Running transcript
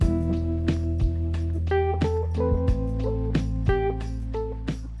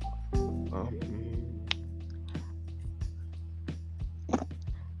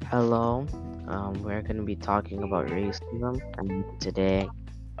Hello, we're going to be talking about racism, and today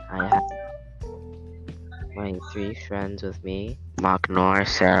I have my three friends with me, Maknor,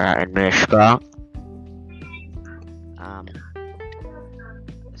 Sarah, and Mishka. Um,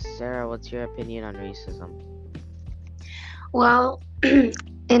 Sarah, what's your opinion on racism? Well,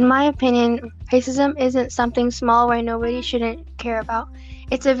 in my opinion, racism isn't something small where nobody shouldn't care about.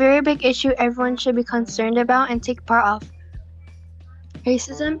 It's a very big issue everyone should be concerned about and take part of.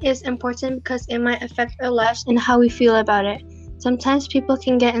 Racism is important because it might affect our lives and how we feel about it. Sometimes people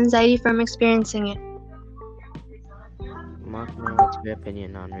can get anxiety from experiencing it. Maknor, what's your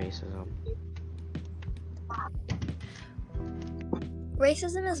opinion on racism?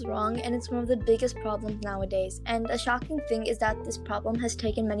 Racism is wrong and it's one of the biggest problems nowadays, and a shocking thing is that this problem has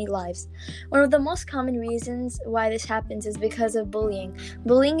taken many lives. One of the most common reasons why this happens is because of bullying.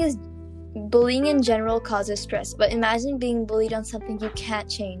 Bullying in general causes stress, but imagine being bullied on something you can't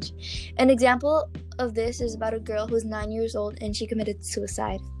change. An example of this is about a girl who's 9 years old and she committed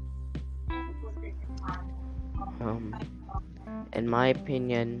suicide. Um, in my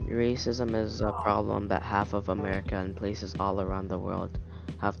opinion, racism is a problem that half of America and places all around the world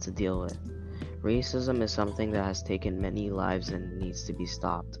have to deal with. Racism is something that has taken many lives and needs to be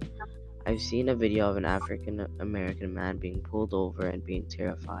stopped. I've seen a video of an African American man being pulled over and being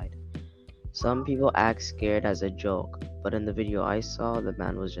terrified. Some people act scared as a joke, but in the video I saw, the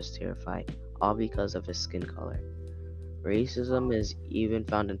man was just terrified, all because of his skin color. Racism is even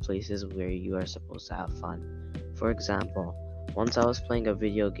found in places where you are supposed to have fun. For example, once I was playing a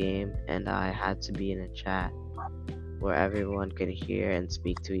video game and I had to be in a chat where everyone could hear and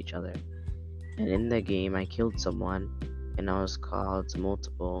speak to each other. And in the game, I killed someone and I was called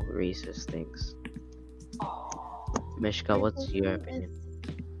multiple racist things. Mishka, what's your opinion?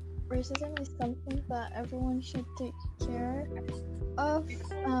 Racism is something that everyone should take care of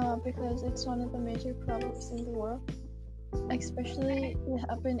because it's one of the major problems in the world. Especially it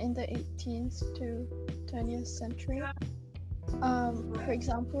happened in the 18th to 20th century. For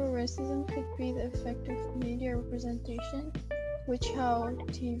example, racism could be the effect of media representation, which how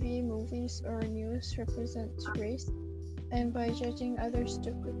TV, movies, or news represents race, and by judging others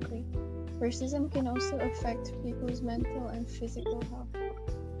too quickly. Racism can also affect people's mental and physical health.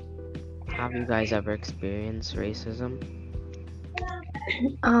 Have you guys ever experienced racism?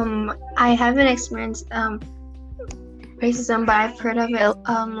 I haven't experienced racism, but I've heard of it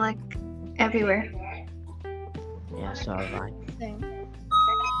like everywhere. Yeah, so have I. Same.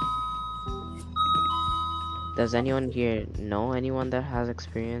 Does anyone here know anyone that has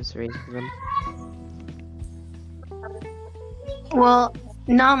experienced racism? Well,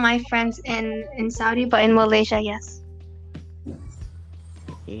 not my friends in Saudi, but in Malaysia, yes.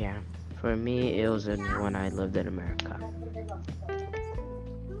 Yeah, for me, it was when I lived in America.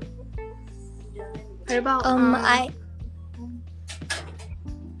 What about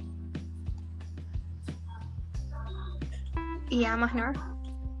Yeah, Mahnur.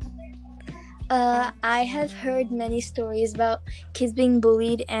 I have heard many stories about kids being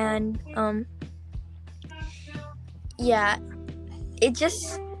bullied, and it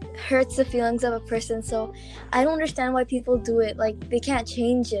just hurts the feelings of a person. So I don't understand why people do it. Like, they can't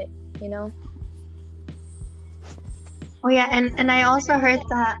change it, you know? Oh yeah, and I also heard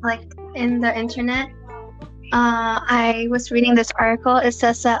that like in the internet, I was reading this article. It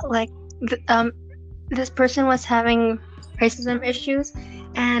says that like this person was having racism issues,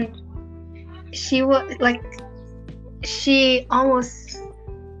 and she almost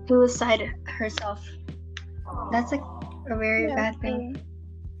suicided herself. That's like a very bad thing.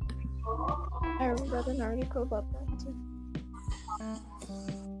 I read an article about that too.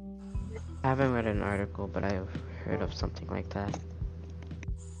 I haven't read an article, but I've heard of something like that.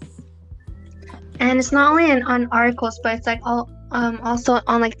 And it's not only on articles, but it's like also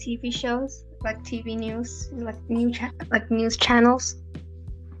on like TV shows, like TV news, like news channels.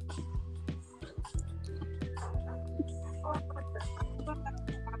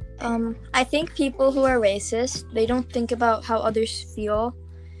 I think people who are racist, they don't think about how others feel,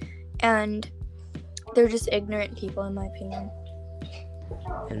 and they're just ignorant people, in my opinion.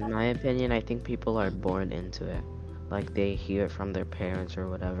 In my opinion, I think people are born into it. Like, they hear it from their parents or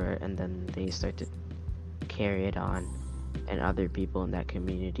whatever, and then they start to carry it on, and other people in that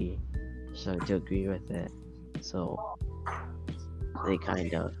community start to agree with it. So they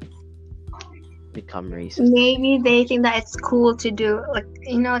kind of become racist. Maybe they think that it's cool to do, like,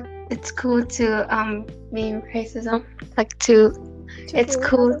 it's cool to be racism, like it's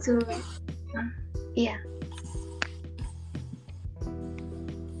cool to yeah.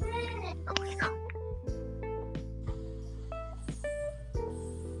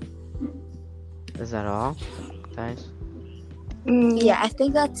 Is that all, guys? Yeah, I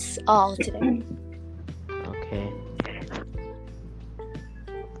think that's all today. Okay.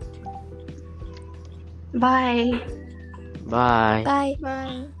 Bye. Bye. Bye.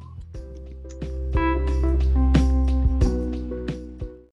 Bye.